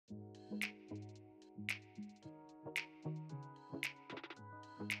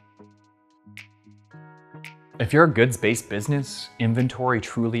If you're a goods-based business, inventory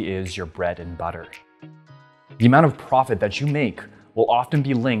truly is your bread and butter. The amount of profit that you make will often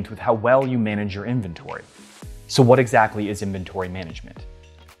be linked with how well you manage your inventory. So what exactly is inventory management?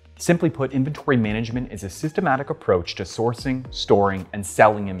 Simply put, inventory management is a systematic approach to sourcing, storing, and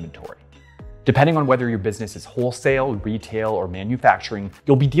selling inventory. Depending on whether your business is wholesale, retail, or manufacturing,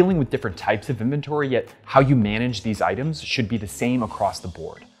 you'll be dealing with different types of inventory, yet how you manage these items should be the same across the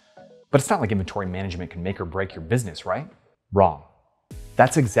board. But it's not like inventory management can make or break your business, right? Wrong.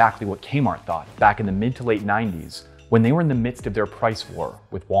 That's exactly what Kmart thought back in the mid to late 90s when they were in the midst of their price war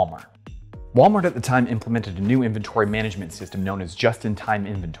with Walmart. Walmart at the time implemented a new inventory management system known as just-in-time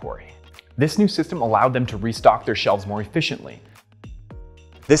inventory. This new system allowed them to restock their shelves more efficiently.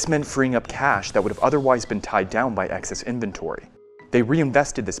 This meant freeing up cash that would have otherwise been tied down by excess inventory. They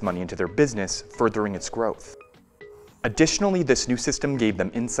reinvested this money into their business, furthering its growth. Additionally, this new system gave them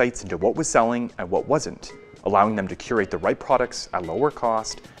insights into what was selling and what wasn't, allowing them to curate the right products at lower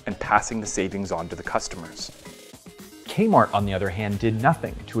cost and passing the savings on to the customers. Kmart, on the other hand, did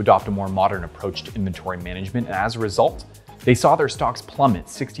nothing to adopt a more modern approach to inventory management, and as a result, they saw their stocks plummet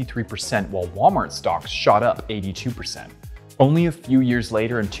 63% while Walmart's stocks shot up 82%. Only a few years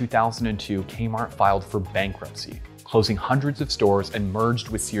later, in 2002, Kmart filed for bankruptcy, closing hundreds of stores and merged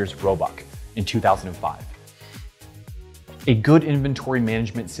with Sears Roebuck in 2005. A good inventory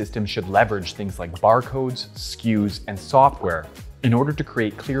management system should leverage things like barcodes, SKUs, and software in order to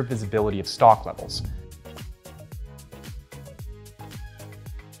create clear visibility of stock levels.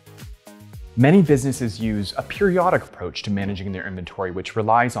 Many businesses use a periodic approach to managing their inventory, which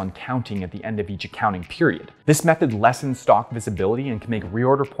relies on counting at the end of each accounting period. This method lessens stock visibility and can make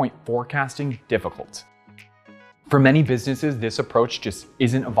reorder point forecasting difficult. For many businesses, this approach just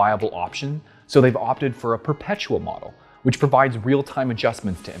isn't a viable option, so they've opted for a perpetual model, which provides real-time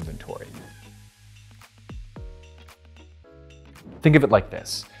adjustments to inventory. Think of it like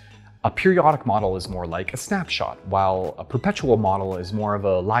this. A periodic model is more like a snapshot, while a perpetual model is more of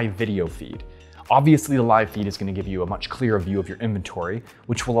a live video feed. Obviously, the live feed is going to give you a much clearer view of your inventory,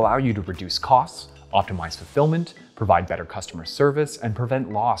 which will allow you to reduce costs, optimize fulfillment, provide better customer service, and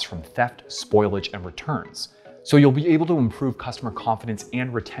prevent loss from theft, spoilage, and returns. So you'll be able to improve customer confidence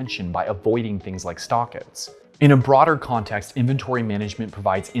and retention by avoiding things like stockouts. In a broader context, inventory management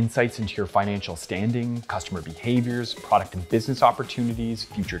provides insights into your financial standing, customer behaviors, product and business opportunities,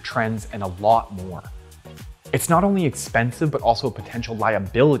 future trends, and a lot more. It's not only expensive, but also a potential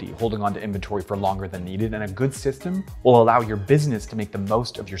liability holding onto inventory for longer than needed, and a good system will allow your business to make the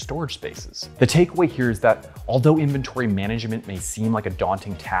most of your storage spaces. The takeaway here is that although inventory management may seem like a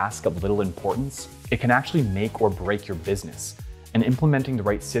daunting task of little importance, it can actually make or break your business, and implementing the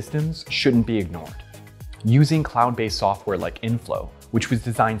right systems shouldn't be ignored. Using cloud-based software like Inflow, which was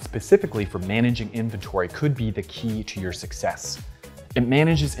designed specifically for managing inventory, could be the key to your success. It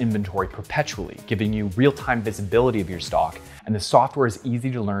manages inventory perpetually, giving you real-time visibility of your stock, and the software is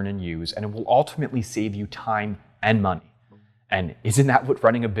easy to learn and use, and it will ultimately save you time and money. And isn't that what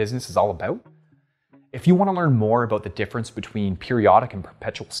running a business is all about? If you want to learn more about the difference between periodic and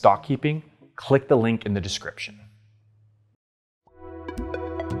perpetual stock keeping, click the link in the description.